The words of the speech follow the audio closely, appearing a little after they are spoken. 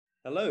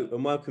Hello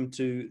and welcome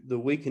to the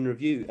Week in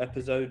Review,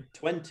 episode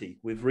 20.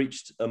 We've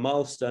reached a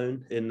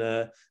milestone in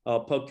our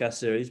podcast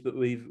series, but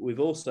we've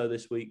also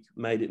this week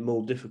made it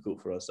more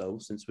difficult for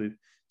ourselves since we've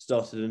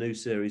started a new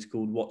series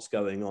called What's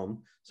Going On,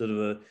 sort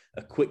of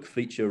a quick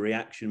feature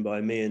reaction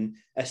by me and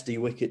SD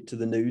Wickett to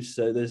the news.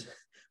 So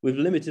we've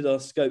limited our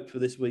scope for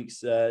this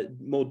week's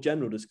more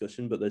general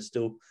discussion, but there's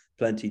still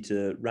plenty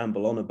to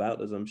ramble on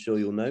about, as I'm sure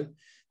you'll know.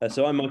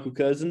 So I'm Michael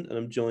Curzon, and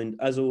I'm joined,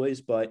 as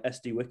always, by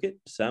SD Wickett.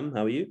 Sam,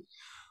 how are you?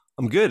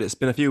 I'm good. It's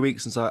been a few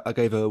weeks since I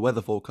gave a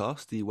weather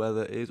forecast. The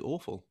weather is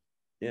awful.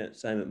 Yeah,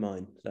 same at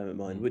mine.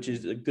 Which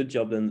is a good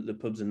job then that the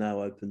pubs are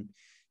now open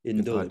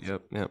indoors.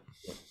 Yep, yep.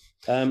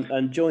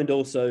 And joined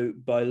also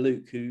by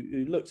Luke,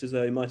 who looks as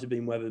though he might have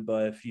been weathered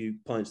by a few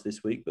pints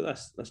this week, but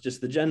that's just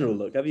the general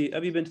look. Have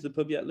you been to the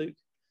pub yet, Luke?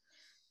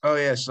 Oh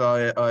yes,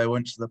 I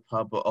went to the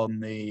pub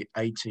on the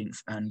 18th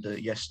and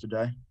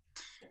yesterday.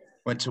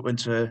 Went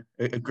to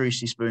a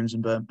Greasy Spoons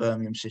in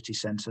Birmingham city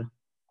centre.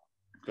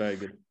 Very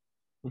good.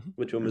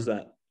 Which one was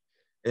that?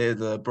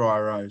 The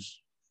Briar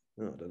Rose.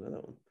 Oh, I don't know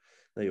that one.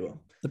 There you are.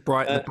 The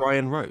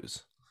Brian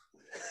Rose.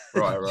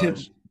 Briar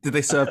Rose. Did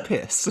they serve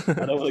piss? I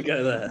don't want to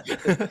go there.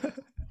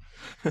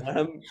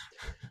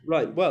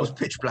 Right. Well, it was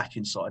pitch black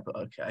inside, but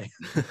okay.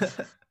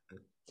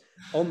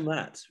 On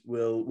that,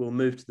 we'll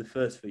move to the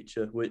first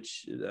feature,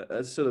 which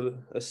as sort of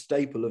a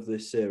staple of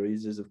this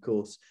series is, of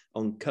course,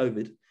 on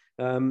COVID.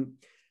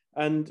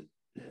 And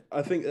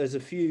I think there's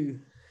a few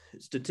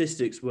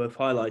statistics worth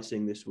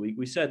highlighting this week.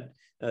 We said,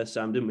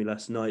 Sam, didn't we,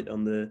 last night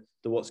on the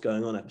What's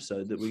Going On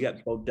episode, that we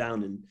get bogged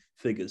down in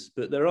figures,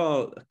 but there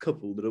are a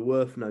couple that are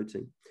worth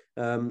noting.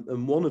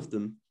 And one of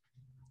them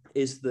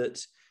is that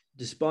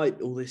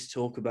despite all this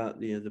talk about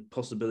the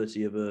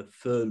possibility of a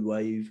third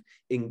wave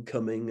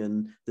incoming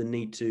and the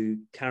need to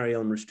carry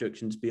on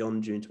restrictions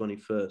beyond June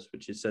 21st,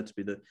 which is said to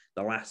be the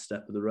last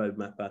step of the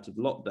roadmap out of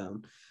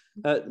lockdown,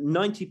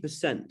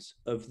 90%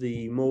 of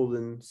the more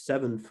than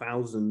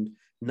 7,000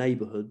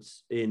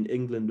 neighbourhoods in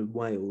England and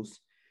Wales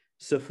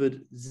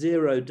suffered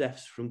 0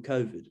 deaths from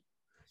COVID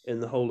in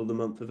the whole of the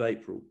month of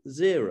April.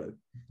 0,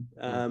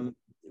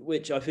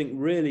 which I think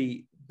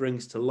really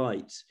brings to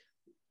light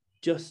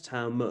just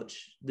how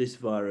much this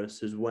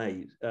virus has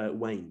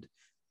waned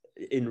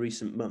in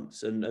recent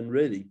months, and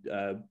really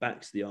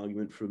backs the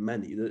argument from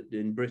many that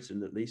in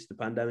Britain, at least, the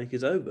pandemic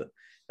is over.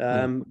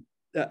 And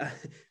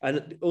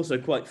also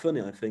quite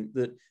funny, I think,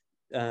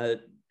 that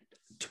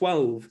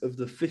 12 of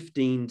the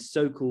 15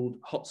 so-called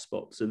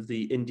hotspots of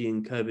the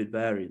Indian COVID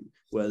variant,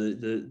 where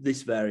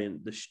this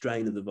variant, the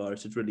strain of the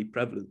virus, is really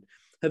prevalent,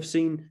 have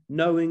seen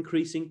no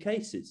increase in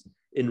cases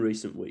in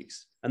recent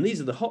weeks. And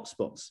these are the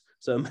hotspots.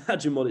 So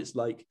imagine what it's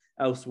like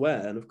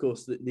elsewhere. And of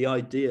course, the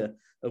idea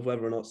of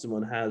whether or not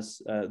someone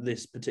has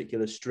this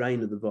particular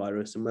strain of the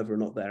virus and whether or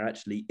not they're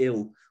actually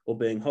ill or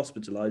being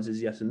hospitalized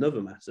is yet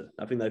another matter.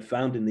 I think they've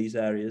found in these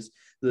areas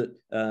that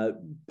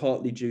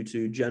partly due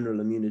to general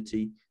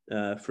immunity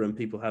from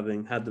people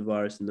having had the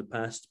virus in the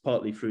past,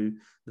 partly through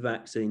the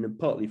vaccine and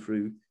partly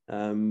through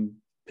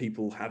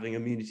people having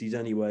immunities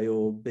anyway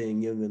or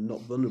being young and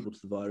not vulnerable to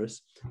the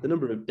virus, the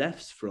number of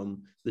deaths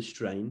from the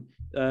strain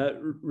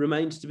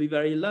remains to be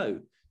very low.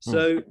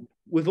 So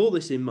with all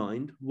this in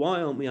mind,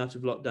 why aren't we out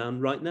of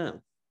lockdown right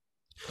now?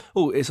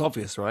 Oh, it's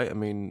obvious, right? I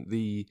mean,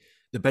 the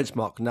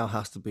benchmark now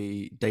has to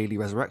be daily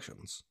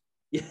resurrections.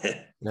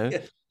 Yeah.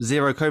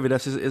 0 COVID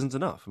deaths isn't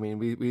enough. I mean,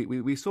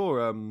 we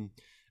saw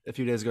a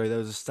few days ago, there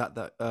was a stat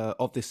that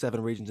of the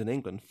 7 regions in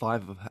England,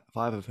 five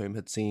of whom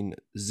had seen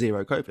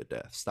 0 COVID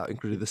deaths. That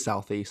included the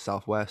southeast,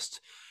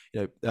 southwest.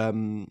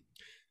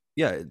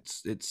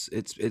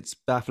 It's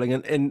baffling,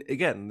 and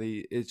again,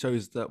 it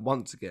shows that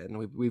once again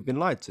we've been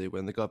lied to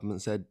when the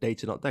government said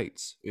data, not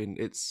dates. And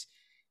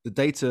the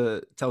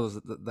data tells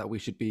us that we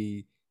should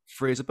be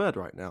free as a bird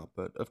right now,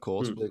 but of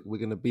course we're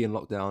going to be in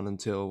lockdown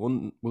until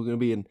we're going to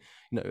be in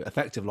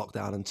effective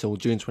lockdown until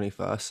June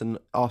 21st, and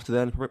after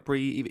then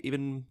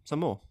even some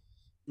more.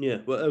 Yeah,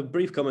 well, a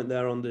brief comment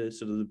there on the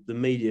sort of the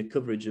media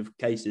coverage of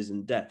cases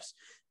and deaths.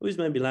 It always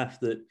made me laugh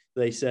that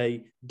they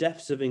say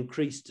deaths have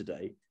increased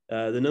today.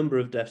 The number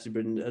of deaths in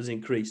Britain has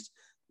increased.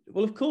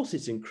 Well, of course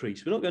it's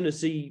increased. We're not going to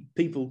see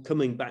people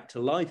coming back to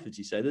life, as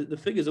you say. The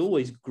figures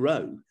always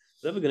grow.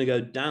 They're never going to go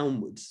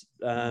downwards.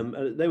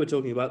 They were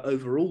talking about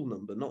overall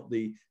number, not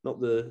the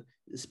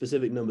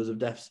specific numbers of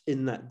deaths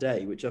in that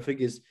day, which I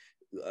think is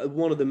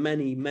one of the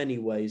many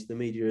ways the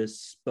media has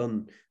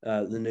spun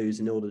the news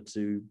in order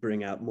to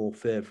bring out more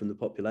fear from the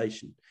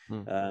population,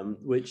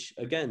 which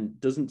again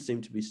doesn't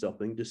seem to be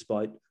stopping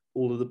despite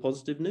all of the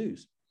positive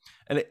news.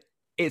 And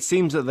it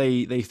seems that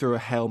they threw a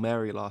Hail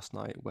Mary last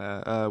night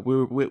where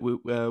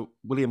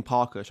William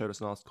Parker showed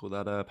us an article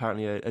that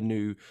apparently a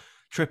new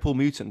triple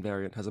mutant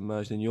variant has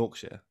emerged in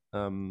Yorkshire.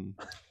 But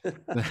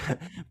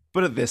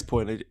at this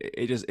point,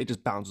 it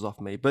just bounces off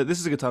me. But this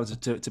is a good time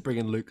to bring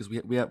in Luke, because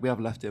we have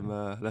left him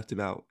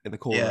out in the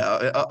corner.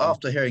 Yeah,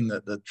 after hearing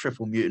the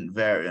triple mutant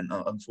variant,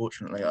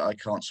 unfortunately, I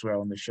can't swear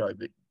on the show,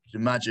 but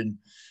imagine,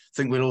 I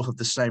think we'll all have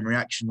the same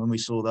reaction when we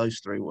saw those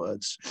three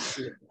words.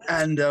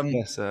 And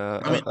Yes, I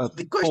mean,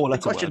 the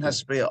question has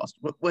to be asked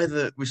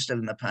whether we're still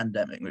in a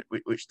pandemic,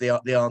 which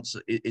the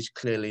answer is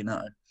clearly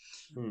no.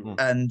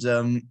 And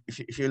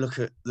if you look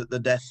at the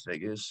death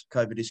figures,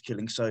 COVID is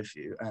killing so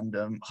few, and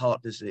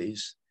heart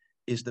disease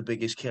is the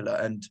biggest killer,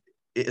 and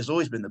it has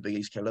always been the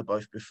biggest killer,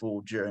 both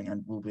before, during,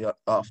 and will be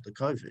after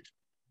COVID.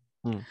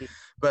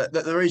 But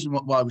the reason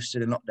why we're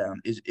still in lockdown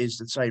is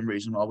the same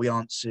reason why we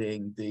aren't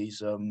seeing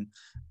these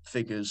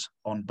figures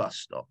on bus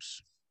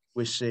stops.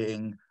 We're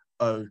seeing,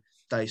 oh,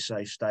 stay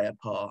safe, stay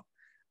apart.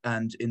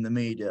 And in the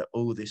media,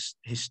 all this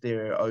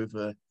hysteria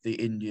over the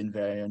Indian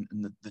variant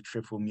and the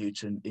triple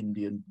mutant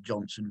Indian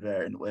Johnson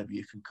variant, whatever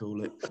you can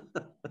call it.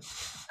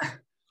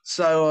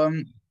 So,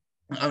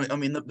 I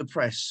mean, the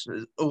press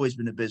has always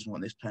been abysmal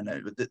in this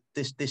pandemic, but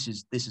this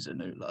is a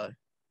new low.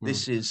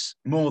 This is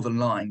more than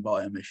lying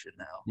by omission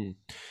now.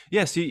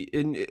 Yeah, see,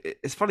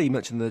 it's funny you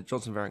mentioned the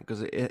Johnson variant,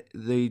 because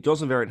the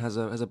Johnson variant has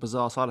a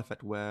bizarre side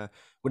effect where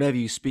whenever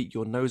you speak,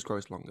 your nose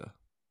grows longer.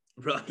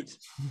 Right.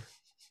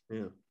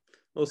 Yeah.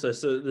 Also,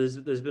 so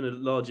there's been a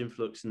large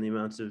influx in the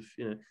amount of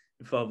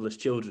fatherless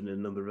children in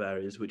a number of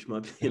areas, which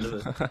might be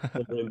another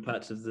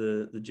impact of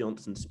the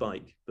Johnson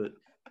spike. But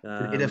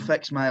it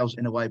affects males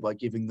in a way by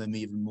giving them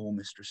even more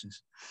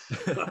mistresses.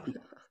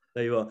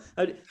 There you are.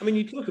 I mean,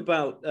 you talk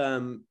about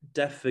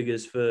death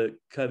figures for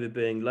COVID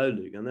being low,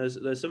 Luke, and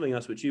there's something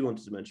else which you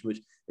wanted to mention,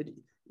 which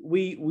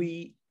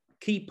we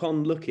keep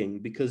on looking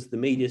because the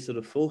media sort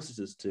of forces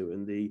us to,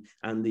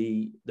 and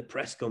the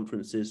press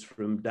conferences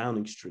from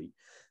Downing Street.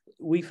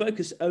 We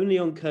focus only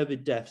on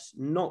COVID deaths,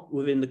 not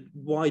within the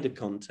wider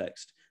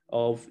context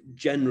of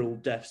general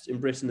deaths in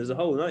Britain as a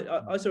whole. And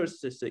I saw a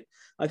statistic,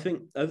 I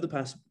think over the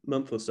past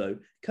month or so,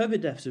 COVID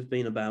deaths have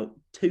been about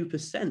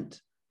 2%,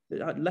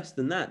 less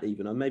than that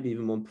even, or maybe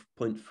even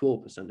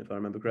 1.4%, if I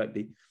remember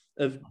correctly,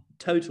 of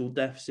total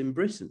deaths in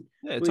Britain.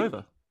 Yeah, it's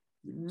over.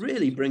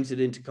 Really brings it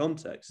into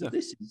context. Yeah.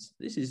 This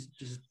is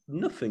just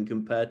nothing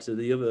compared to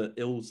the other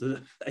ills that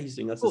are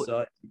facing our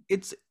society.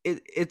 It's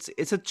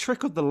a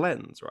trick of the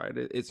lens, right?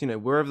 It's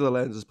wherever the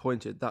lens is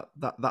pointed,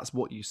 that's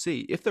what you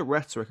see. If the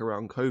rhetoric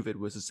around COVID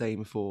was the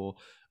same for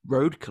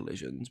road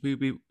collisions, we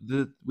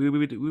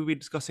would be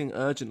discussing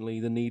urgently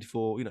the need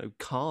for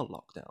car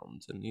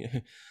lockdowns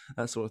and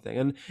that sort of thing.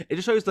 And it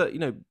just shows that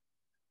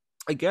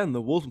again,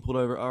 the wool's been pulled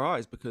over our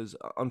eyes, because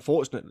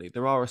unfortunately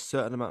there are a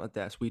certain amount of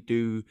deaths we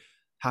do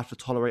have to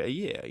tolerate a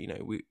year,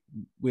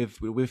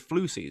 with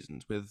flu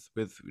seasons,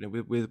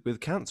 with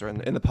cancer,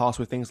 and in the past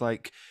with things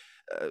like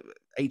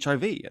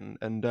HIV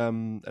and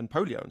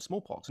polio and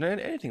smallpox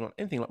and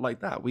anything like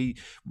that.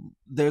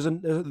 There's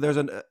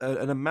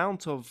an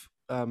amount of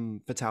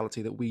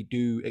fatality that we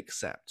do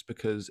accept,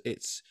 because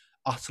it's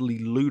utterly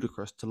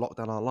ludicrous to lock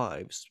down our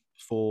lives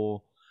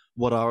for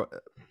what are,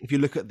 if you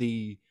look at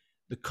the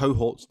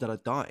cohorts that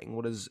are dying,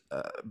 what is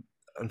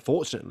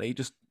unfortunately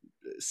just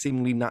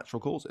seemingly natural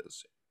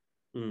causes.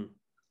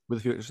 With a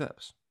few extra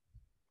steps.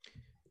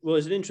 Well,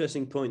 there's an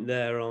interesting point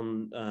there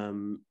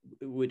on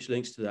which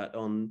links to that,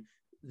 on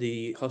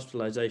the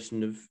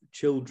hospitalization of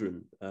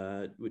children,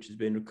 which has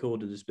been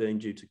recorded as being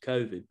due to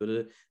COVID.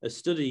 But a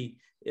study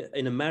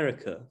in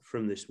America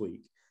from this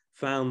week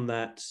found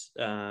that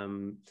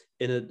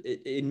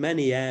in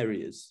many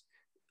areas,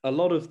 a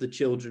lot of the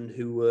children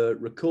who were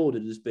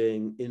recorded as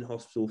being in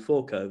hospital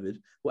for COVID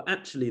were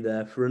actually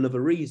there for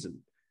another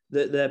reason.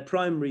 Their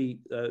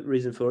primary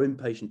reason for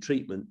inpatient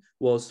treatment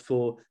was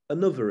for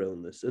another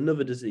illness,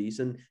 another disease,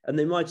 and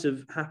they might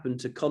have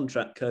happened to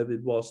contract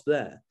COVID whilst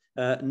there.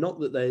 Not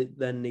that they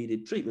then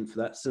needed treatment for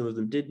that. Some of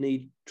them did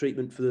need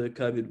treatment for the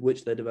COVID,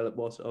 which they developed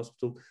whilst at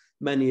hospital.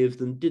 Many of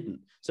them didn't.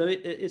 So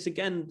it's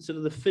again sort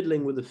of the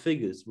fiddling with the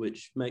figures,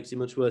 which makes it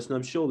much worse. And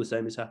I'm sure the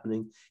same is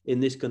happening in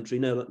this country,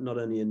 not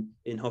only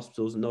in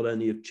hospitals and not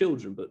only of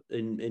children, but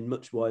in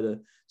much wider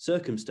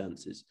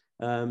circumstances.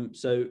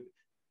 So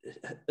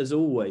as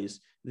always,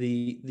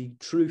 the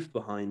truth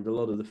behind a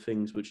lot of the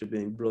things which are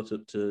being brought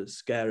up to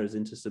scare us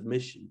into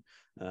submission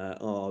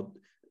are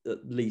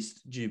at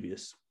least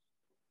dubious.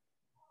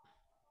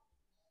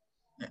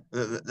 Yeah,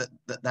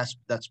 that's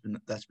been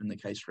the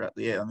case throughout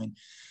the year. I mean,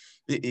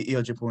 you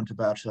had your point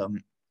about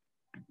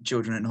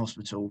children in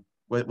hospital,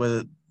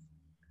 whether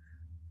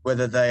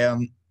they are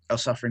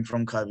suffering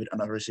from COVID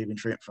and are receiving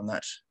treatment from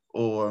that,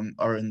 or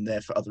are in there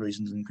for other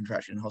reasons and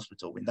contraction in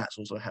hospital. I mean, that's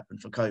also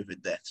happened for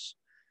COVID deaths.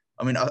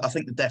 I mean, I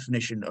think the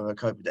definition of a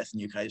COVID death in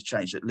the UK has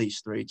changed at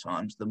least 3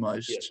 times. The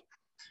most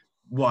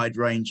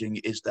wide-ranging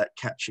is that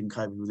catching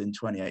COVID within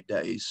 28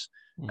 days.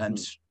 And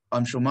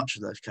I'm sure much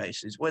of those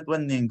cases,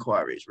 when the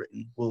inquiry is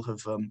written, will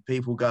have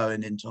people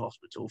going into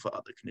hospital for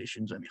other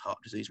conditions, maybe heart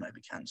disease,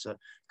 maybe cancer,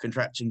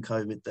 contracting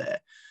COVID there,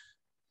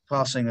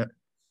 having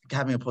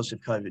a positive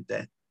COVID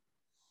death,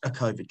 a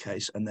COVID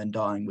case, and then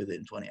dying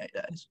within 28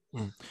 days.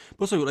 But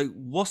also, like,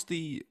 what's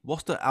the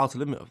outer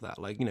limit of that?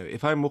 Like,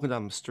 if I'm walking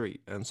down the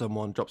street and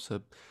someone drops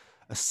a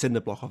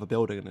cinder block off a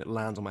building and it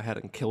lands on my head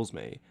and kills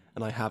me,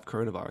 and I have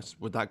coronavirus,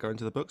 would that go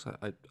into the books?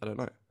 I don't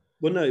know.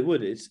 Well, no, it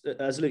would. It's,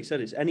 as Luke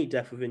said, it's any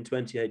death within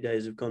 28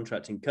 days of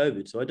contracting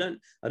COVID. So I don't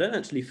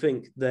actually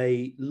think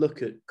they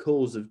look at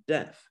cause of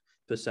death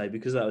per se,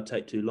 because that would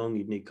take too long.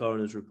 You'd need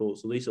coroner's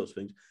reports, all these sorts of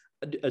things.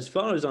 As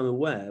far as I'm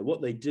aware,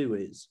 what they do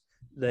is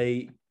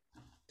they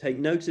take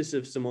notice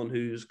of someone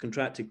who's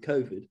contracted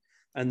COVID,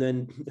 and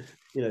then,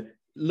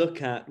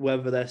 look at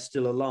whether they're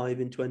still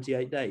alive in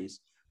 28 days.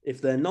 If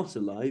they're not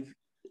alive,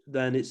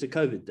 then it's a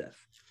COVID death,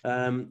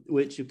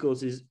 which of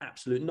course is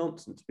absolute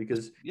nonsense,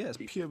 because it's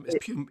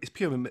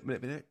pure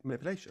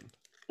manipulation.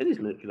 It is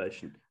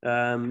manipulation,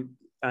 and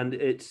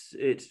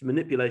it's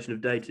manipulation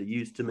of data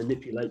used to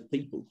manipulate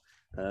people,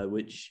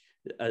 which,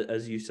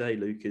 as you say,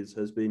 Luke,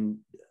 has been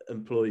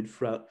employed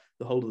throughout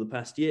the whole of the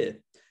past year,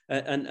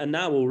 and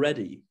now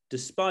already,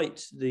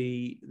 despite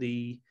the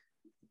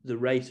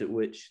rate at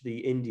which the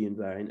Indian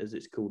variant, as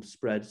it's called,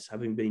 spreads,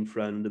 having been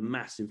thrown under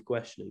massive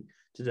questioning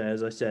today,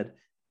 as I said,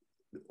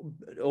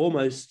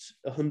 almost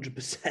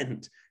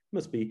 100%,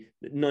 must be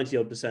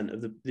 90-odd%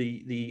 of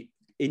the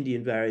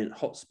Indian variant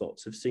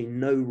hotspots have seen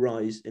no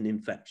rise in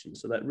infection.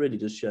 So that really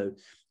does show,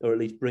 or at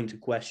least bring to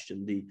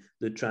question,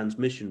 the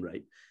transmission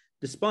rate.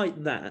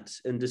 Despite that,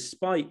 and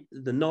despite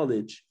the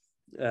knowledge,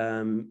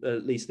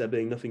 at least there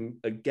being nothing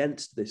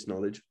against this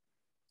knowledge,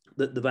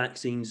 that the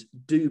vaccines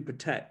do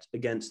protect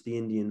against the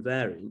Indian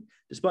variant.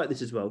 Despite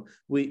this as well,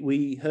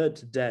 we heard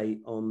today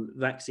on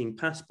vaccine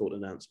passport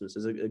announcements,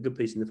 there's a good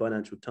piece in the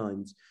Financial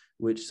Times,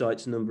 which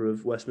cites a number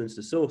of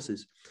Westminster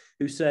sources,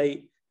 who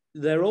say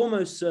they're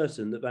almost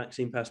certain that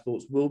vaccine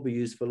passports will be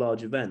used for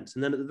large events.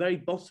 And then at the very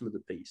bottom of the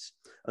piece,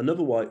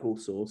 another Whitehall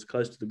source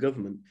close to the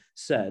government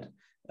said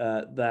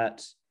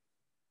that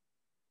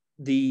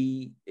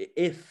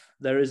if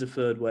there is a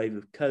third wave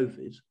of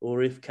COVID,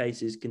 or if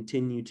cases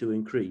continue to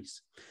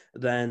increase,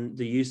 then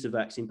the use of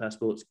vaccine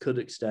passports could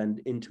extend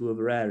into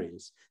other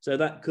areas. So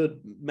that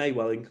may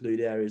well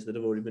include areas that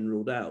have already been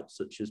ruled out,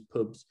 such as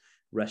pubs,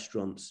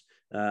 restaurants,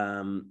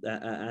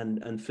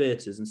 and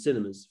theatres and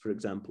cinemas, for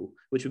example,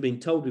 which we've been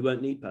told we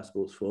won't need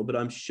passports for. But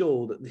I'm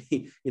sure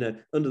that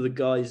under the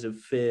guise of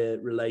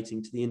fear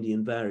relating to the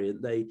Indian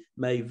variant, they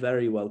may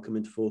very well come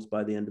into force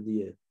by the end of the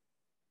year.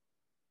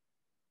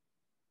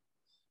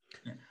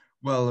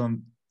 Well,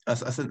 I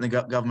think the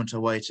government are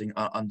waiting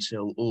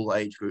until all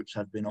age groups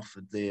have been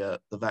offered the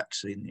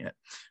vaccine yet,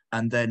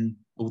 and then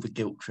all the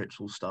guilt trips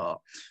will start.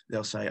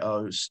 They'll say,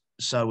 "Oh,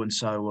 so and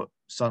so,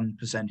 some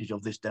percentage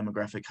of this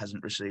demographic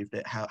hasn't received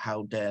it.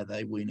 How dare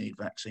they? We need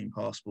vaccine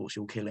passports.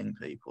 You're killing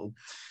people."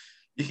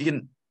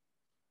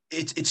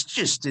 It's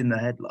just in the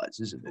headlights,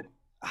 isn't it?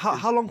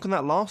 How long can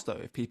that last though?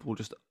 If people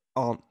just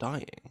aren't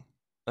dying,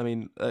 I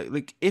mean,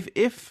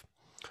 if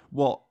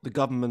what the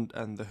government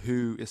and the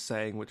WHO is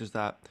saying, which is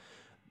that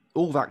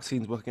all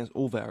vaccines work against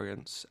all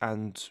variants,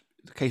 and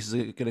the cases are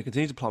going to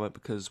continue to plummet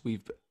because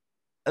we've,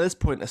 at this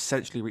point,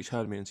 essentially reached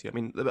herd immunity. I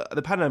mean,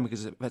 the pandemic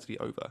is effectively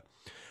over.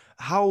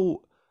 How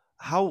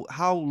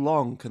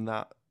long can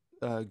that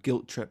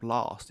guilt trip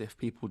last if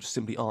people just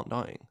simply aren't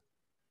dying?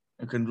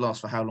 It can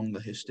last for how long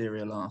the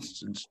hysteria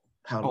lasts, and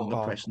how long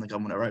the press and the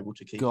government are able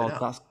to keep it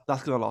up.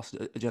 That's going to last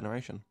a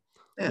generation.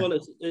 Yeah. Well,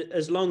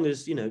 as long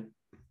as,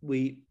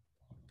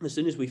 as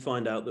soon as we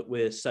find out that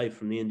we're safe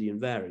from the Indian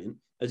variant,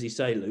 as you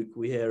say, Luke,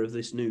 we hear of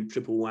this new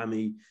triple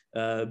whammy,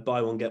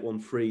 buy one, get one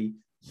free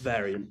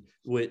variant,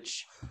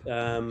 which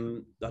I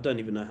don't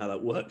even know how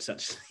that works,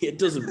 actually. It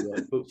doesn't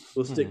work, but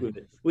we'll stick with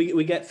it.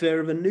 We get fear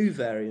of a new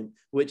variant,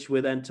 which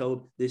we're then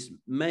told this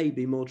may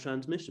be more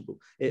transmissible.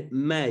 It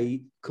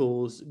may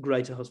cause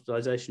greater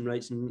hospitalization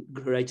rates and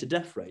greater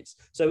death rates.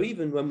 So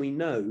even when we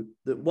know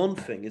that one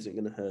thing isn't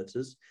going to hurt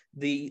us,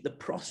 the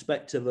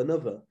prospect of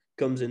another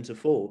comes into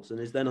force and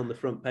is then on the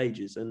front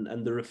pages,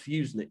 and the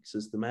refuseniks,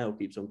 as the Mail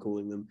keeps on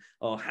calling them,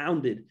 are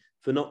hounded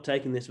for not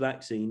taking this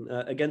vaccine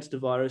against a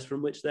virus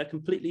from which they're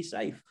completely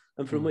safe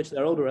and from which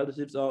their older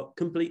relatives are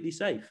completely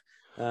safe.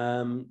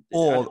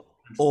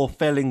 Or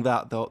failing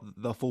that,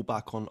 they'll fall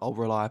back on old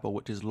reliable,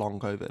 which is long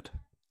COVID.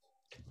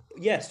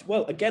 Yes,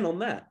 well, again on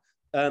that,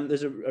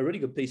 there's a really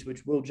good piece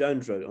which Will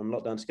Jones wrote on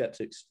Lockdown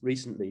Skeptics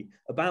recently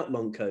about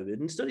long COVID,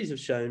 and studies have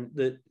shown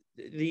that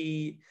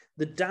the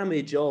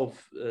damage of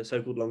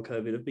so-called long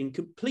COVID have been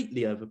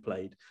completely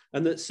overplayed,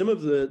 and that some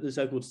of the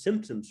so-called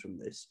symptoms from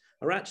this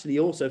are actually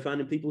also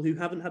found in people who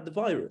haven't had the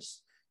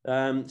virus.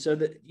 So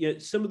that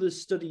some of the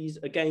studies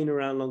again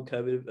around long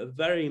COVID are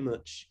very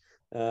much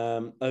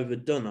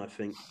overdone, I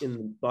think,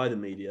 by the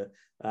media,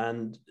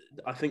 and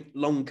I think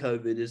long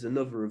COVID is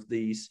another of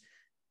these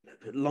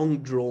long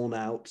drawn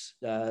out,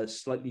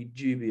 slightly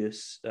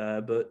dubious,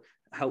 but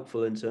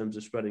helpful in terms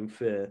of spreading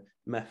fear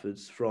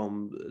methods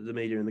from the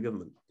media and the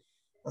government.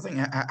 I think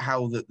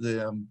how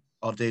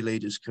our dear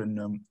leaders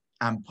can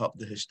amp up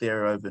the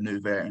hysteria over new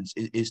variants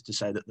is to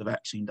say that the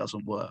vaccine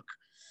doesn't work.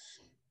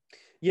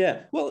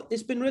 Yeah, well,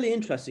 it's been really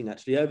interesting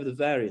actually over the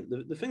variant.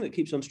 The thing that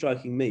keeps on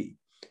striking me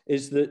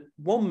is that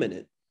 1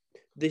 minute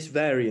this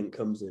variant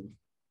comes in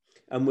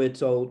and we're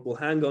told, well,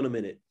 hang on a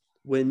minute,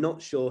 we're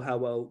not sure how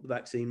well the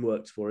vaccine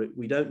works for it.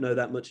 We don't know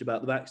that much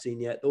about the vaccine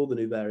yet or the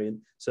new variant,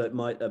 so it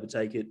might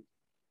overtake it.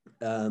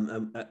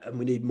 and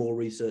we need more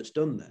research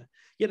done there.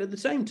 Yet at the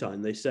same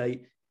time, they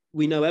say,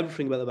 we know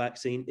everything about the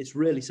vaccine. It's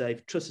really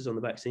safe. Trust us on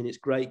the vaccine. It's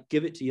great.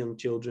 Give it to young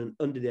children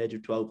under the age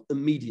of 12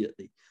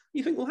 immediately.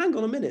 You think, well, hang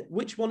on a minute.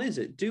 Which one is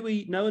it? Do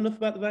we know enough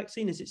about the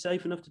vaccine? Is it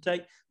safe enough to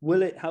take?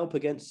 Will it help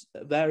against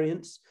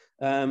variants?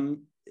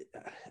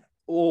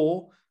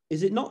 Or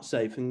is it not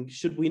safe? And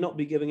should we not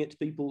be giving it to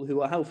people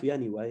who are healthy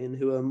anyway and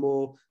who are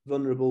more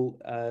vulnerable,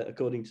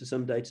 according to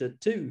some data,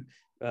 to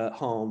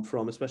harm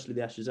from, especially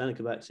the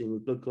AstraZeneca vaccine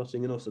with blood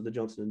clotting, and also the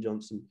Johnson &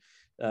 Johnson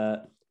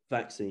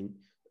vaccine?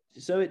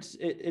 So it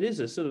is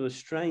a sort of a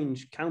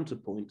strange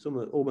counterpoint,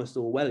 almost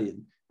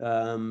Orwellian,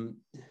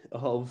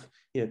 of,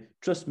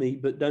 trust me,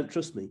 but don't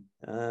trust me.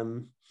 I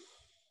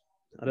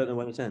don't know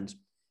when it ends.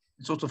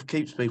 It sort of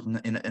keeps people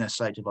in a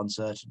state of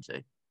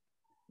uncertainty.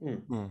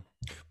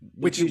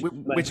 Which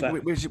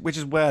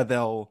is where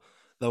they'll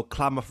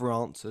clamour for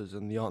answers,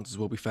 and the answers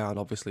will be found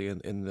obviously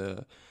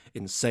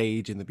in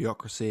SAGE, in the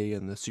bureaucracy,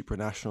 and the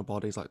supranational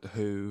bodies like the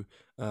WHO.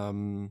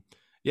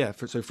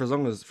 For as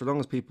long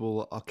as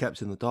people are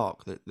kept in the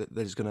dark, that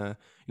they're just gonna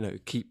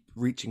keep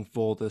reaching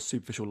for the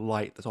superficial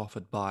light that's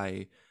offered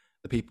by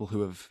the people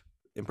who have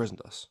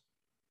imprisoned us.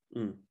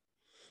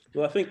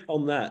 Well, I think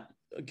on that,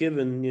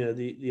 given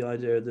the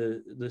idea of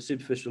the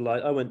superficial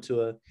light, I went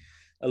to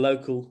a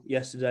local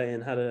yesterday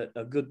and had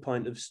a good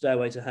pint of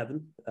Stairway to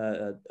Heaven,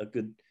 a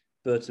good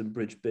Burton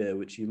Bridge beer,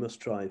 which you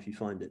must try if you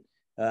find it.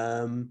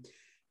 And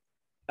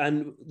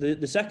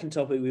the second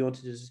topic we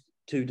wanted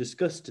to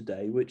discuss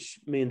today, which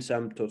me and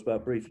Sam talked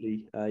about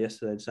briefly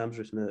yesterday, and Sam's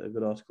written a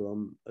good article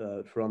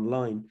on for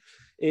online,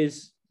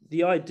 is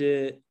the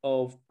idea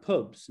of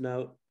pubs.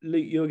 Now,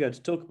 Luke, you're going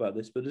to talk about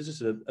this, but this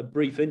is a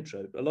brief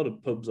intro. A lot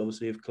of pubs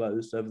obviously have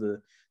closed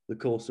over the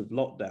course of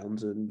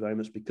lockdowns, and very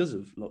much because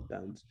of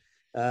lockdowns.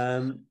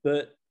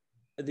 But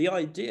the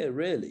idea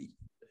really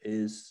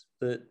is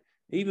that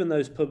even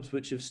those pubs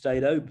which have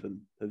stayed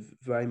open have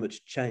very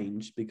much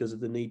changed because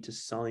of the need to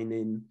sign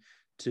in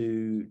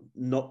to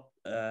not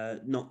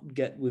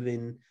get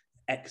within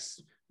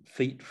X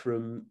feet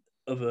from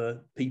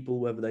other people,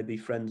 whether they be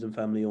friends and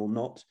family or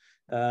not,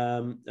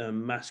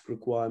 mask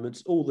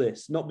requirements, all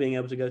this, not being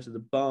able to go to the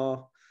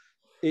bar.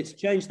 It's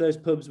changed those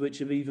pubs which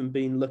have even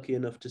been lucky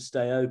enough to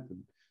stay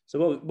open.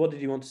 So what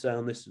did you want to say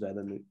on this today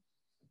then, Luke?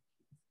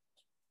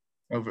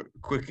 Over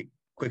quick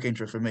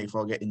intro for me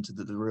before I get into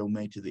the real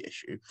meat of the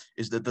issue,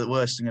 is that the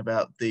worst thing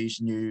about these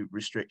new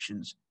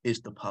restrictions is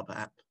the pub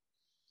app.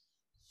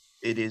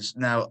 It is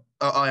now,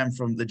 I am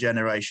from the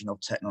generation of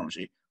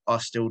technology. I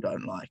still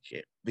don't like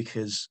it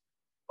because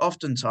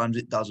oftentimes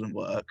it doesn't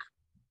work.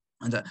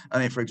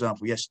 And for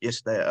example,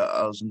 yesterday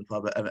I was in the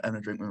pub having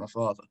a drink with my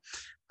father,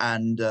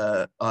 and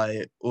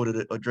I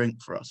ordered a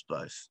drink for us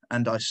both.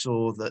 And I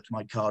saw that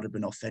my card had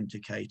been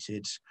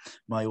authenticated,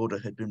 my order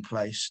had been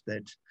placed.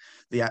 That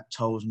the app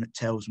tells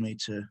me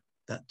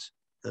that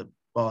the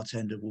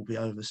bartender will be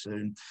over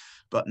soon,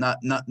 but no,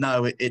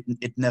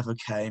 it never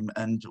came.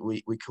 And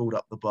we called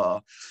up the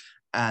bar,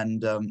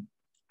 and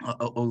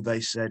all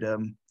they said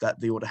that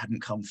the order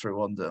hadn't come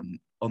through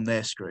on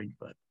their screen,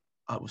 but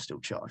I was still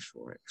charged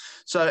for it.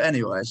 So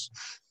anyways,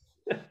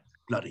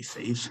 bloody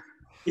thieves.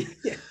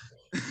 Yeah.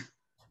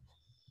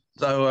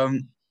 So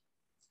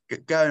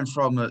going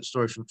from a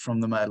story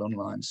from the Mail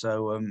Online.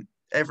 So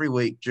every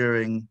week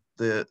during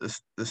the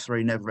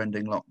three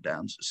never-ending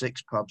lockdowns,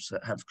 6 pubs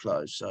that have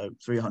closed, so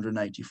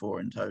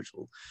 384 in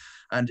total.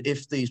 And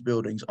if these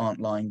buildings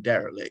aren't lying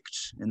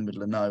derelict in the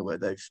middle of nowhere,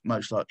 they've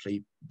most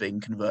likely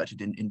been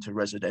converted into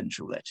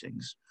residential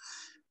lettings.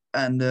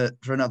 And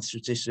for another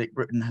statistic,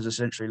 Britain has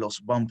essentially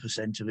lost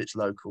 1% of its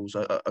locals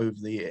over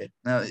the year.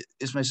 Now,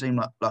 this may seem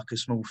like a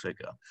small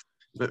figure,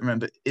 but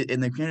remember,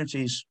 in the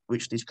communities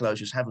which these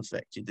closures have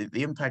affected,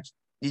 the impact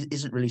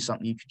isn't really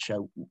something you could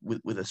show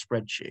with a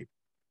spreadsheet.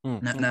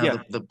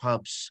 Now, the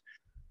pubs,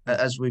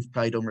 as we've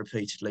played on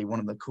repeatedly, one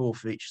of the core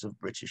features of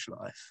British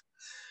life.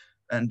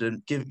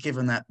 And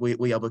given that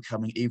we are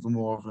becoming even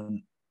more of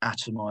an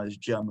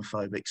atomized,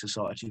 germophobic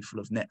society full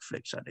of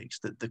Netflix addicts,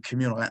 that the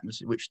communal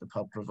atmosphere which the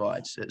pub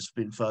provides has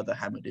been further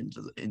hammered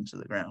into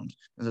the ground.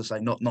 As I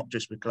say, not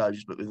just with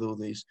closures, but with all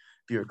these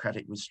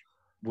bureaucratic,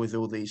 with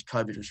all these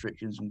COVID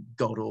restrictions and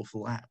god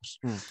awful apps.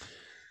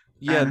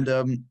 Yeah.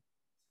 And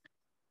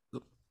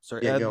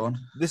sorry. Yeah, go on.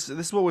 This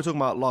is what we were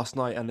talking about last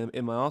night, and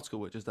in my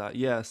article, which is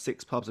that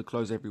 6 pubs are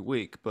closed every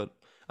week, but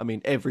I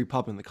mean every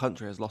pub in the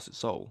country has lost its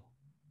soul.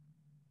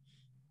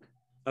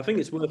 I think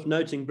it's worth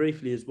noting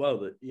briefly as well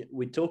that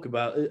we talk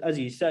about, as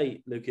you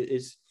say, Luke,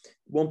 it's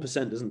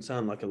 1% doesn't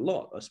sound like a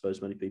lot, I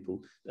suppose, many people,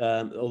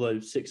 although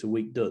 6 a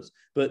week does.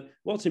 But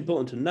what's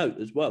important to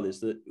note as well is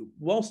that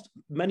whilst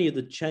many of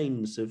the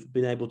chains have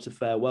been able to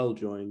fare well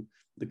during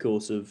the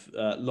course of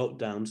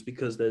lockdowns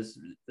because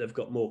they've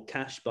got more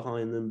cash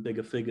behind them,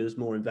 bigger figures,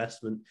 more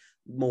investment,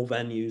 more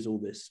venues, all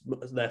this,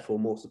 therefore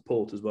more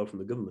support as well from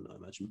the government, I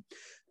imagine.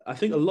 I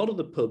think a lot of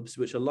the pubs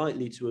which are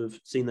likely to have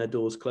seen their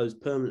doors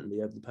closed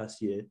permanently over the past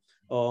year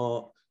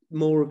are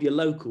more of your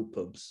local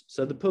pubs.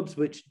 So the pubs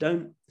which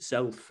don't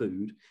sell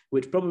food,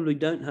 which probably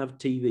don't have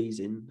TVs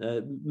in,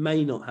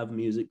 may not have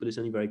music, but it's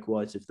only very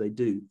quiet if they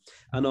do,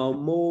 and are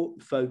more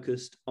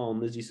focused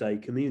on, as you say,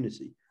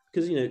 community.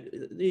 Because, you know,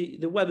 the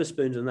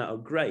Wetherspoons and that are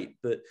great,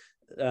 but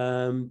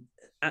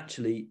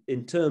actually,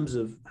 in terms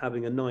of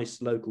having a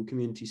nice local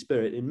community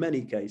spirit, in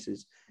many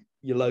cases,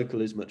 your local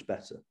is much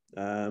better.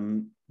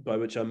 By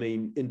which I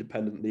mean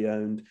independently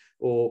owned,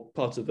 or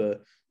part of a,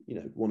 you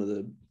know, one of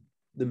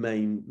the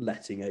main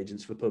letting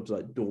agents for pubs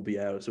like Dorby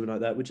Ale or something like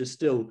that, which are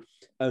still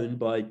owned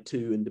by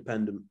two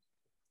independent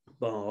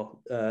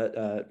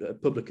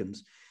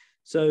publicans.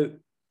 So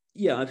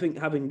yeah, I think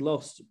having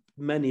lost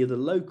many of the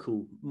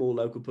more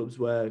local pubs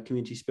where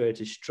community spirit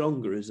is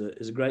stronger is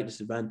a great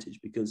disadvantage,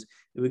 because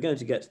we're going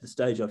to get to the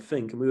stage, I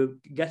think, and we were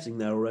getting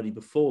there already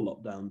before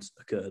lockdowns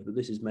occurred, but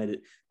this has made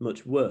it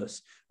much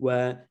worse,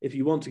 where if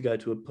you want to go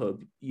to a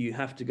pub, you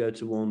have to go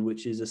to one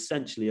which is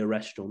essentially a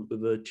restaurant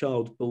with a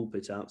child's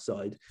bullpit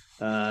outside,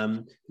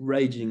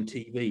 raging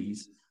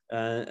TVs,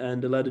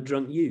 and a load of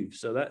drunk youths.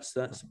 So that's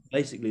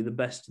basically the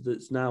best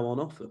that's now on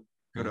offer.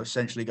 Got to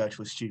essentially go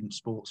to a student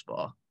sports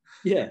bar.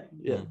 Yeah.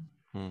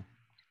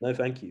 No,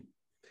 thank you.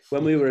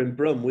 When we were in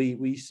Brum,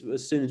 we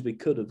as soon as we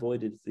could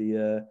avoided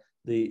the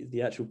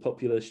actual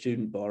popular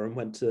student bar and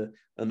went to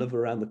another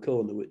around the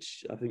corner,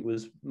 which I think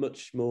was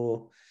much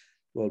more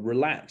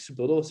relaxed,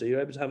 but also you're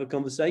able to have a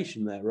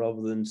conversation there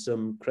rather than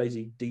some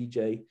crazy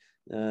DJ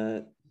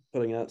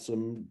putting out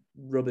some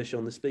rubbish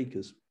on the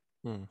speakers.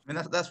 I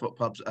mean, that's what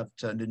pubs have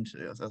turned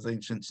into. I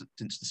think since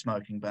the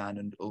smoking ban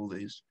and all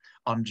these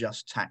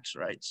unjust tax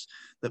rates,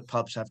 that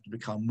pubs have to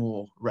become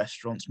more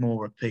restaurants,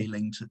 more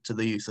appealing to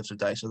the youth of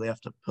today. So they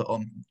have to put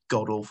on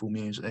god awful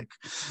music,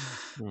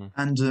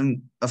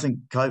 and I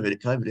think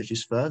COVID has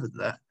just furthered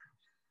that.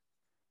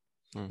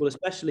 Well,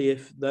 especially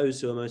if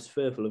those who are most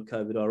fearful of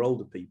COVID are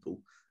older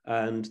people,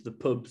 and the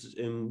pubs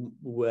in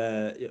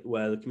where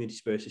the community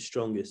spirit is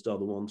strongest are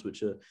the ones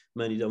which are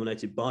mainly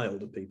dominated by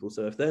older people.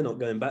 So if they're not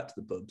going back to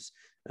the pubs,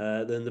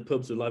 then the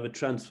pubs will either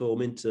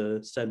transform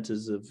into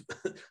centres of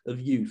of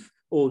youth,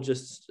 or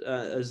just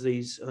as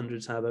these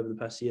hundreds have over the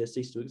past year,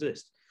 cease to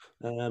exist.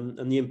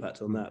 And the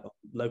impact on that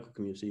local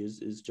community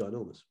is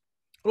ginormous.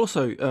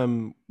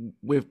 Also,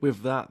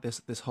 with that,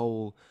 this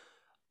whole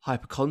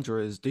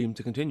hypochondria is doomed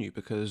to continue,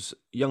 because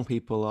young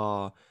people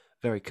are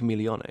very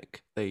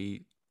chameleonic.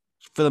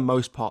 For the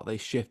most part, they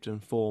shift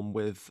and form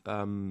with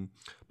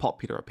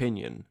popular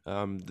opinion.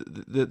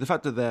 The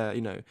fact that they're,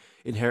 you know,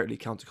 inherently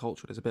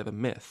countercultural is a bit of a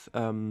myth.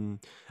 And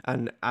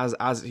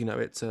as you know,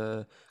 it's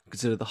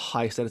considered the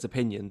high status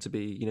opinion to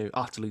be, you know,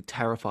 utterly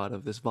terrified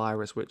of this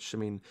virus, which, I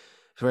mean,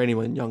 for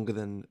anyone younger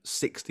than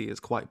 60 is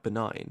quite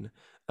benign.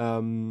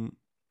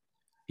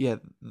 Yeah,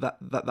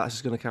 that's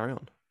just going to carry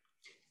on.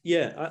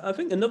 Yeah, I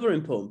think another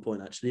important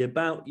point actually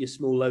about your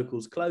small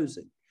locals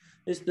closing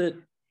is that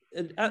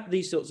at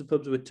these sorts of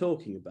pubs we're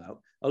talking about,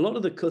 a lot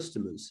of the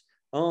customers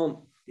aren't,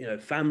 you know,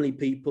 family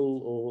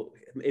people, or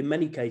in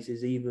many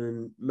cases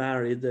even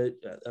married.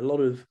 A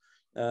lot of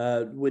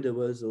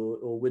widowers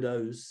or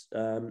widows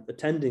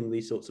attending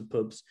these sorts of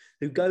pubs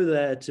who go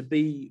there to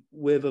be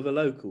with other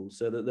locals,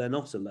 so that they're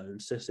not alone,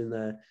 sit in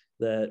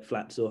their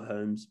flats or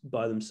homes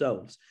by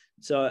themselves.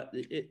 So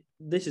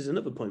this is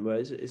another point where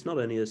it's not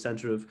only a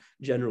centre of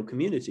general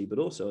community, but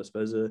also, I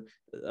suppose, a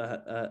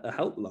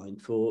helpline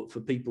for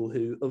people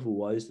who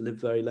otherwise live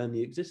very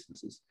lonely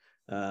existences.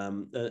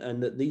 And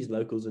that these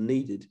locals are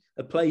needed,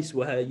 a place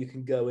where you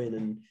can go in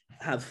and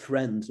have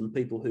friends and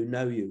people who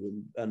know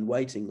you and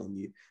waiting on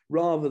you,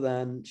 rather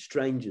than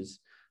strangers.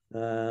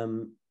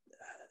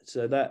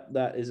 So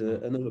that is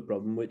another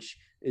problem, which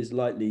is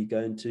likely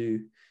going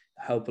to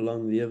help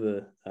along the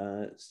other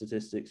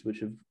statistics which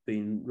have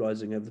been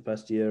rising over the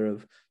past year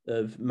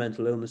of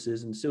mental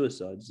illnesses and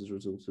suicides as a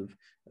result of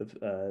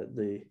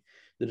the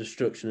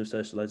destruction of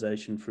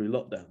socialization through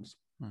lockdowns.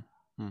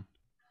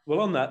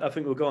 Well, on that, I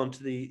think we'll go on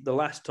to the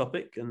last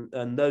topic,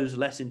 and those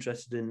less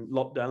interested in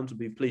lockdowns will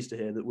be pleased to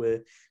hear that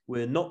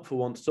we're not for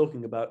once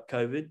talking about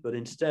COVID, but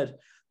instead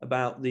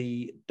about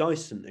the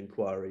Dyson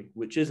inquiry,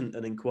 which isn't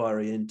an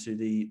inquiry into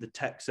the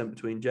text sent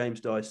between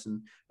James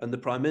Dyson and the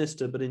Prime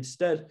Minister, but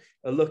instead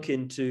a look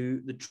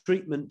into the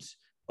treatment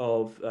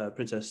of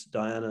Princess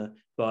Diana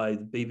by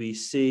the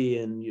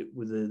BBC and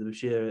with the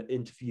Bashir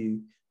interview,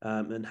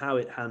 and how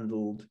it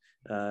handled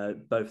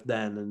both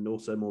then and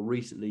also more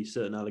recently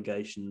certain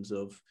allegations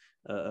of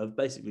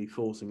basically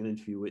forcing an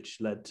interview, which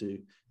led to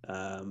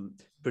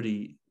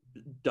pretty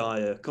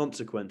dire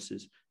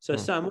consequences. So,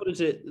 Sam, what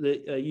is it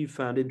that you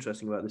found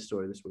interesting about this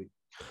story this week?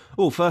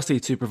 Well, firstly,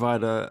 to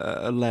provide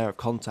a layer of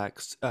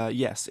context,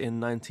 yes,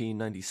 in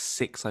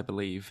 1996, I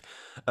believe,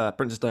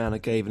 Princess Diana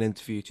gave an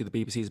interview to the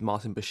BBC's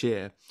Martin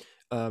Bashir.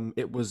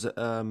 It was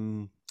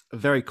a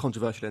very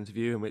controversial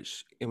interview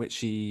in which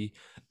she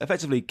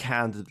effectively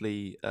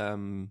candidly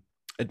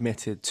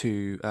admitted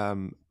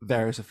to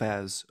various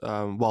affairs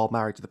while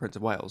married to the Prince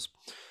of Wales.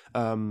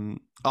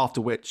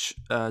 After which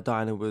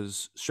Diana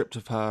was stripped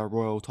of her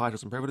royal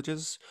titles and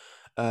privileges,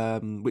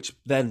 which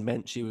then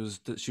meant she was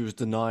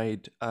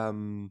denied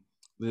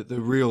the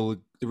real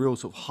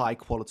sort of high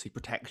quality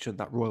protection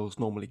that royals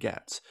normally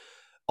get.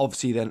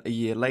 Obviously, then a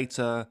year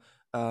later,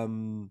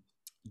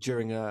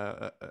 during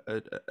a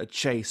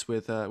chase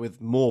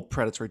with more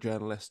predatory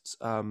journalists,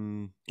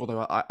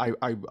 although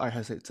I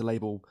hesitate to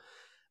label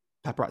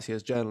paparazzi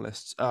as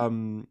journalists,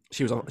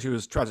 she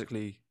was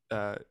tragically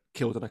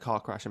killed in a car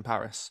crash in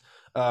Paris.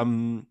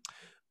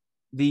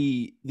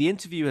 The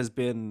interview has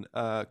been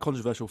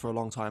controversial for a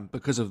long time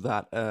because of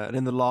that, and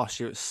in the last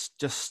year, it's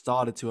just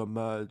started to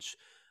emerge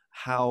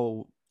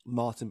how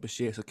Martin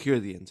Bashir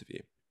secured the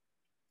interview.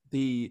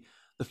 The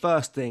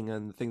first thing,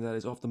 and the thing that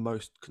is of the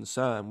most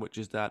concern, which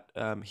is that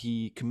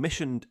he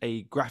commissioned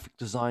a graphic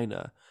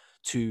designer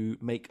to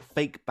make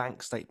fake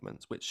bank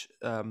statements, which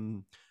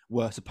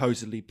were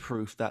supposedly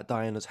proof that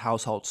Diana's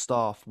household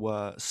staff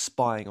were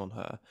spying on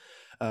her.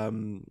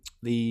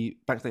 The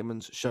bank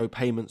statements show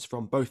payments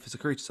from both the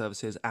security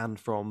services and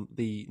from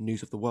the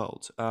News of the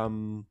World,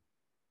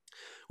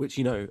 which,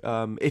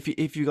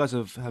 if you guys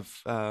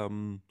have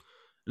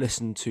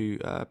listened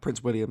to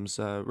Prince William's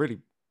really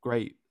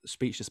great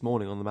speech this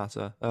morning on the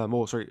matter,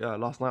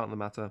 last night on the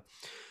matter,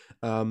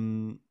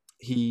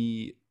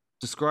 he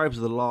describes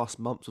the last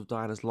months of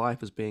Diana's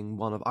life as being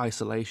one of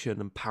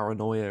isolation and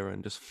paranoia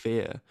and just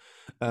fear,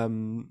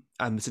 and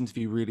this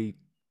interview really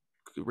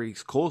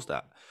caused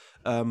that.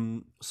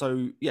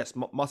 So yes,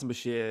 Martin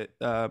Bashir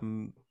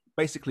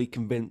basically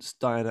convinced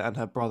Diana and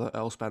her brother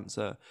Earl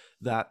Spencer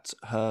that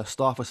her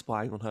staff were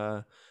spying on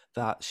her,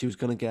 that she was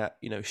going to get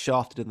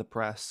shafted in the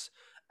press,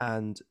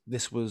 and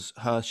this was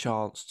her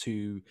chance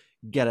to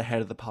get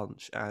ahead of the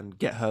punch and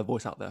get her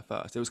voice out there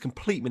first. It was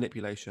complete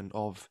manipulation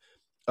of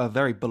a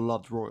very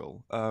beloved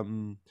royal,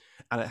 and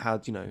it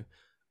had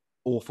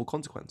awful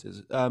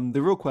consequences.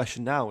 The real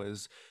question now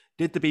is,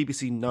 did the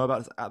BBC know about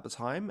this at the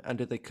time, and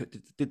did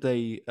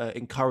they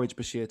encourage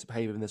Bashir to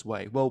behave in this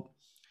way? Well,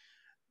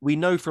 we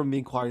know from the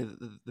inquiry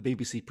that the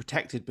BBC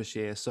protected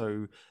Bashir,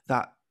 so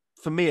that,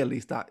 for me at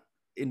least, that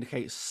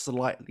indicates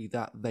slightly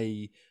that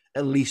they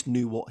at least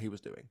knew what he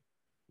was doing.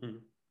 Mm.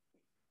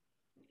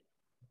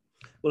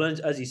 Well,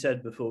 as you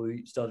said before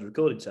we started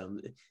recording,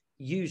 Sam,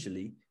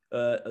 usually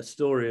a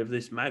story of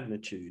this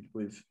magnitude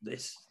with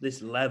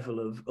this level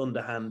of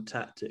underhand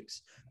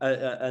tactics,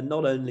 and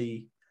not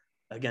only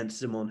against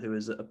someone who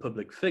is a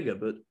public figure,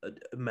 but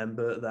a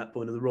member at that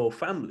point of the royal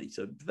family.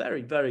 So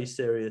very, very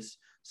serious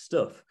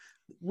stuff,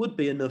 would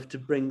be enough to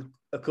bring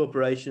a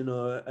corporation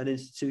or an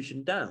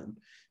institution down.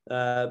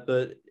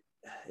 But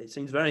it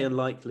seems very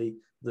unlikely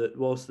that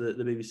whilst the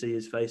BBC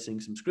is facing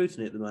some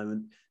scrutiny at the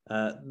moment,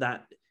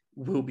 that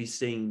will be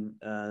seen,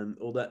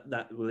 or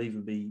that will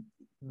even be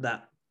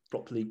that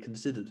properly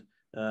considered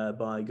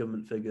by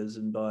government figures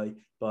and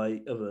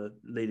by other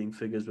leading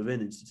figures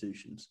within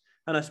institutions.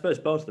 And I suppose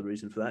part of the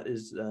reason for that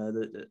is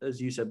that, as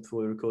you said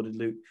before we recorded,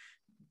 Luke,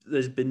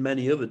 there's been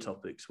many other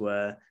topics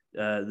where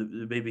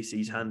the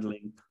BBC's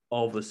handling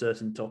of a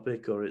certain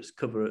topic, or its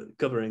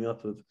covering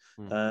up of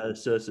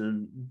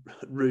certain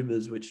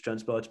rumours which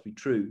transpired to be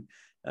true,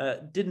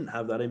 didn't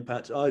have that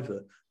impact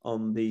either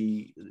on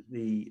the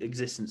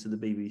existence of the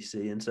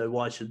BBC. And so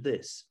why should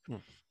this?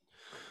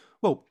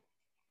 Well,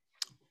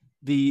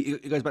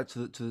 it goes back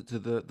to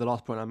the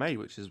last point I made,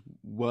 which is,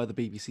 were the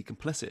BBC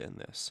complicit in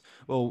this?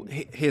 Well,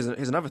 here's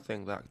another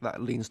thing that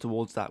leans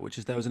towards that, which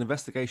is there was an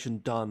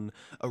investigation done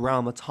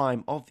around the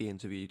time of the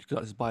interview,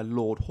 conducted by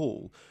Lord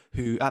Hall,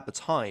 who at the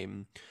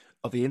time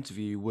of the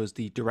interview was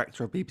the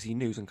director of BBC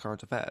News and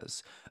Current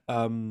Affairs.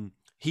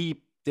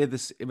 He did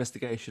this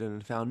investigation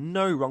and found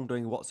no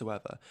wrongdoing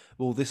whatsoever.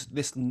 Well, this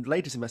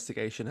latest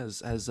investigation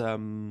has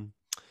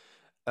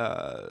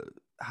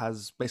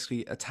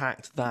basically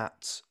attacked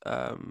that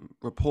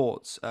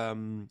report.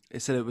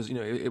 It said it was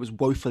it was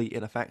woefully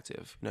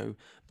ineffective,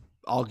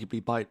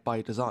 arguably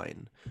by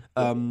design,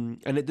 and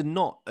it did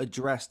not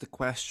address the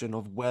question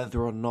of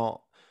whether or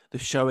not the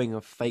showing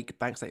of fake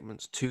bank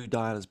statements to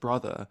Diana's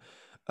brother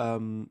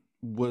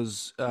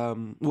was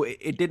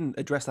it didn't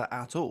address that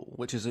at all,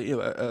 which is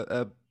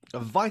a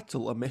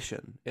vital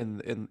omission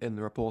in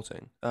the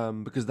reporting,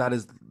 because that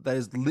is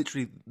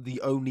literally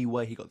the only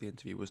way he got the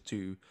interview, was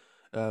to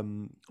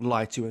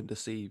lie to and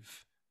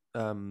deceive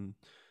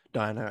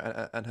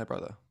Diana and her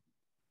brother.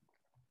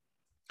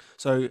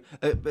 So,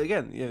 but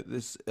again,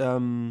 this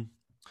the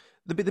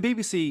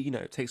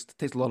BBC, takes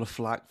a lot of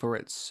flack for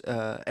its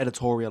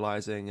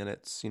editorializing and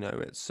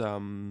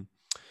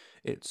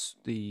it's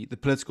the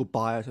political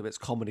bias of its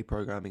comedy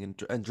programming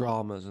and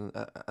dramas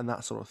and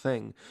that sort of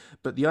thing.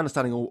 But the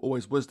understanding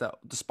always was that,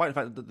 despite the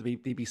fact that the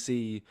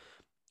BBC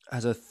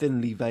has a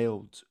thinly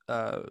veiled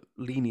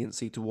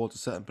leniency towards a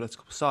certain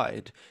political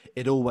side,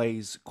 it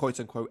always, quote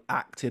unquote,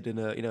 acted in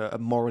a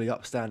morally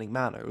upstanding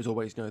manner. It was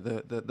always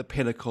the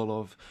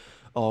pinnacle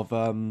of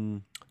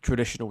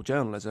traditional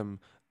journalism.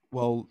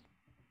 Well,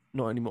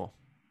 not anymore.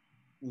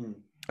 Mm.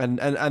 And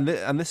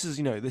this is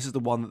the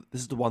one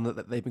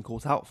that they've been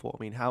caught out for.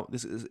 I mean, how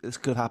this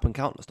could happen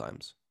countless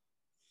times.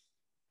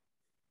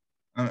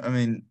 I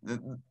mean,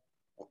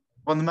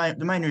 Well,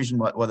 the main reason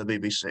why the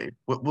BBC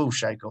will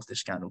shake off this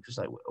scandal, because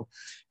they will,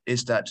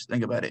 is that,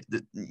 think about it,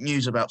 the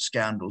news about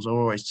scandals are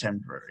always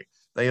temporary.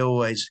 They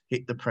always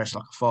hit the press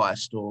like a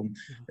firestorm.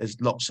 There's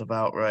lots of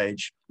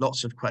outrage,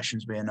 lots of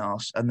questions being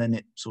asked, and then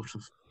it sort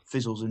of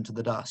fizzles into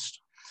the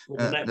dust.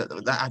 Well,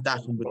 that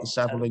happened with the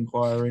Savile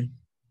inquiry.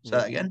 Say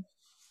that again?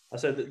 I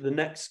said that the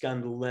next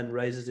scandal then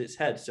raises its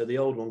head, so the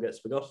old one gets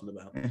forgotten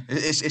about. Yeah.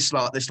 It's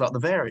like the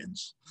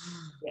variants.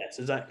 Yes,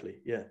 exactly.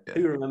 Yeah.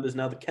 Who remembers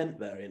now the Kent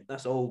variant?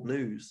 That's old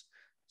news.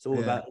 It's all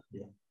about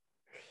India.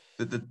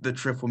 The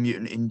triple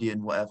mutant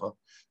Indian, whatever.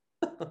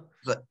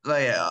 But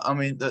I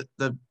mean,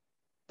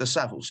 the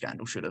Savile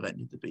scandal should have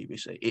ended the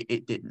BBC.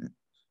 It didn't.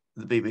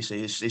 The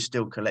BBC is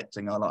still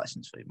collecting our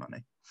license fee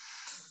money.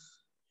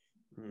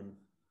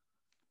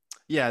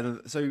 Yeah.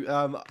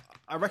 So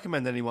I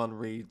recommend anyone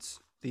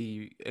reads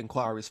the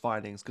inquiry's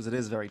findings, because it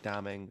is very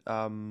damning.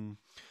 And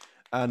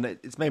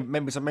it's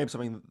maybe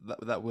something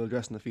that we'll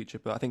address in the future.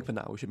 But I think for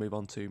now we should move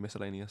on to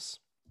miscellaneous.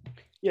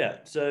 Yeah.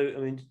 So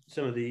I mean,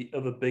 some of the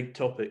other big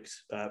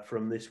topics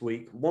from this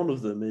week. One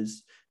of them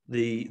is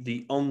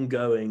the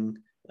ongoing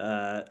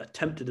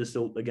attempted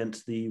assault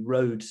against the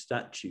Rhodes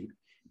statue,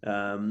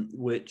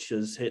 which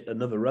has hit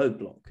another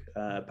roadblock.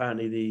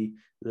 Apparently,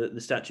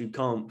 the statue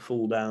can't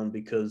fall down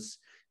because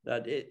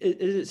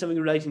is it something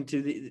relating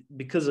to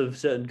because of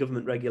certain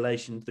government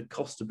regulations, the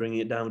cost of bringing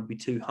it down would be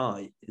too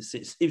high. It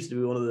seems to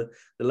be one of the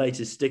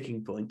latest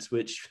sticking points,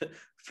 which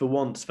for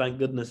once, thank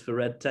goodness for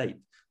red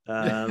tape.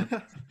 Yeah.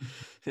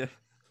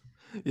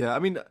 I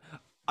mean,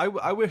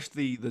 I wish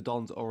the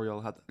Dons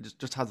Oriole had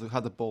just had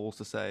the balls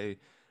to say,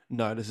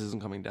 no, this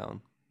isn't coming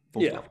down.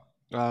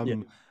 I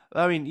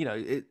mean, you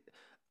know,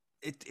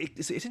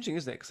 it's interesting,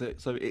 isn't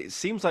it? So it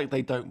seems like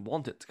they don't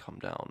want it to come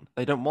down.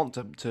 They don't want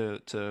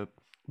to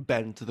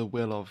bend to the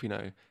will of, you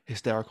know,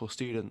 hysterical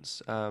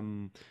students.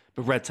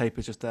 But red tape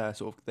is just their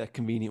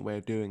convenient way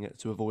of doing it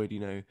to avoid, you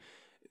know,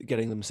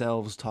 getting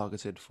themselves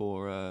targeted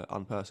for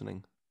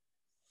unpersoning.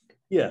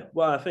 Yeah,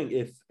 well, I think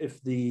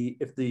if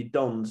the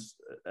Dons,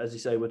 as you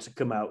say, were to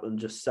come out and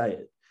just say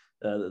it,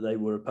 that they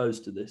were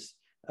opposed to this,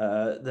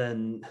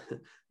 then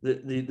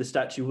the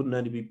statue wouldn't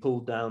only be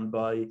pulled down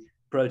by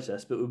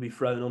protest, but would be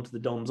thrown onto the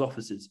Dons'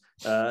 offices,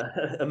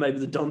 and maybe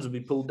the Dons would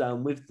be pulled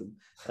down with them.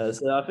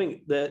 So I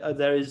think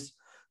there is,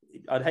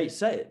 I'd hate to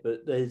say it,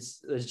 but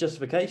there's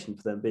justification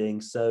for them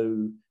being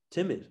so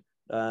timid,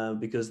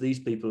 because these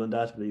people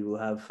undoubtedly will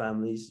have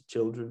families,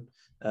 children,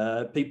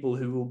 people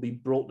who will be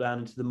brought down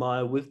into the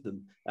mire with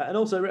them, and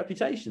also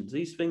reputations.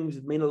 These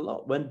things mean a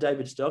lot. When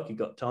David Starkey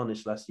got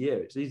tarnished last year,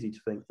 it's easy to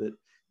think that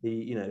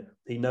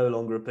he no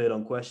longer appeared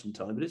on Question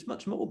Time, but it's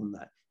much more than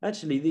that.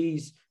 Actually,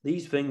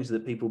 these things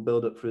that people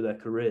build up through their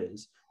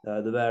careers,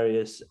 the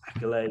various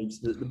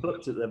accolades, the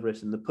books that they've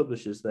written, the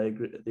publishers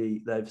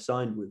they've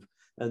signed with,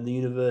 and the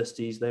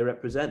universities they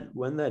represent,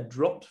 when they're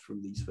dropped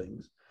from these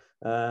things,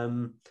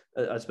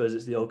 I suppose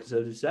it's the old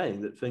conservative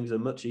saying that things are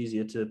much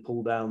easier to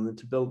pull down than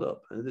to build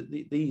up.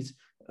 And these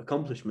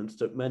accomplishments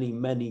took many,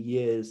 many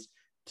years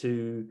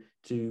to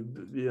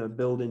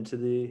build into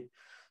the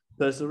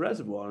personal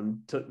reservoir, and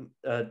took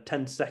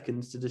 10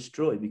 seconds to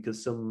destroy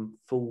because some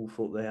fool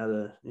thought they had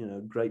a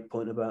great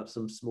point about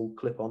some small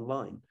clip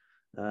online.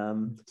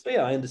 So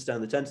yeah, I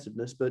understand the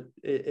tentativeness, but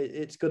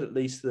it's good at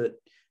least that,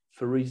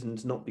 for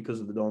reasons not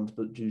because of the Dons,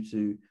 but due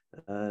to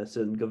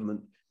certain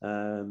government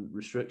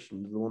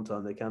restrictions, the one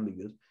time they can be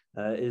good,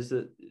 is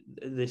that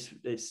this,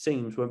 it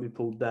seems, won't be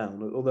pulled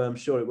down, although I'm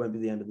sure it won't be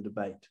the end of the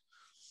debate.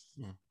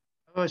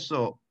 I always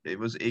thought it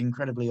was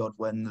incredibly odd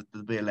when the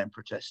BLM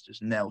protesters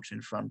knelt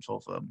in front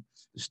of the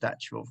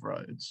statue of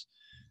Rhodes.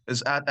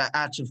 As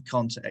out of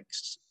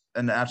context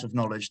and out of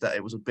knowledge that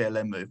it was a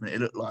BLM movement, it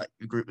looked like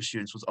a group of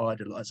students was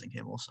idolizing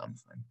him or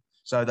something.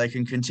 So they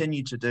can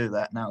continue to do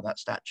that now that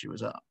statue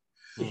is up.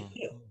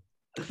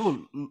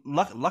 Well,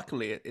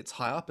 luckily it's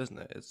high up, isn't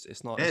it?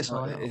 It's not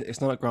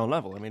at ground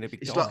level. I mean,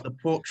 it's like the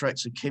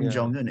portraits of Kim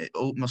Jong-un. It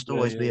must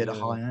always be at a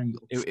high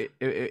angle.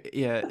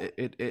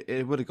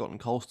 It would have gotten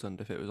Colstoned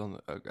if it was on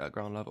at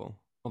ground level.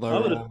 Although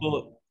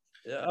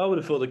I would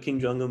have thought that Kim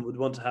Jong-un would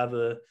want to have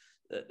a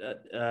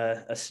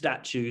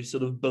statue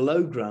sort of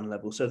below ground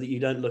level, so that you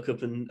don't look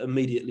up and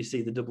immediately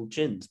see the double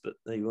chins. But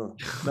there you are.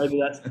 Maybe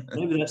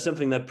that's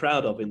something they're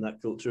proud of in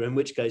that culture. In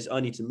which case,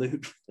 I need to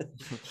move.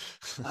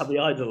 I'll be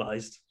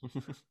idolized.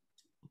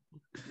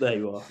 There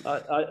you are.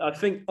 I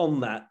think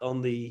on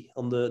the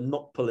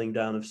not pulling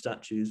down of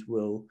statues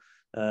will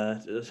a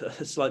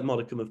slight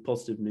modicum of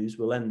positive news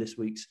will end this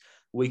week's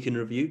Week in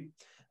Review.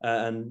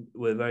 And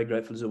we're very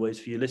grateful, as always,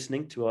 for you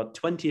listening to our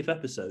 20th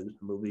episode.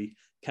 And we'll be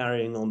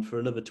carrying on for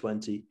another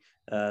 20,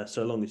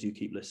 so long as you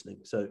keep listening.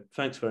 So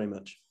thanks very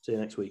much. See you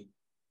next week.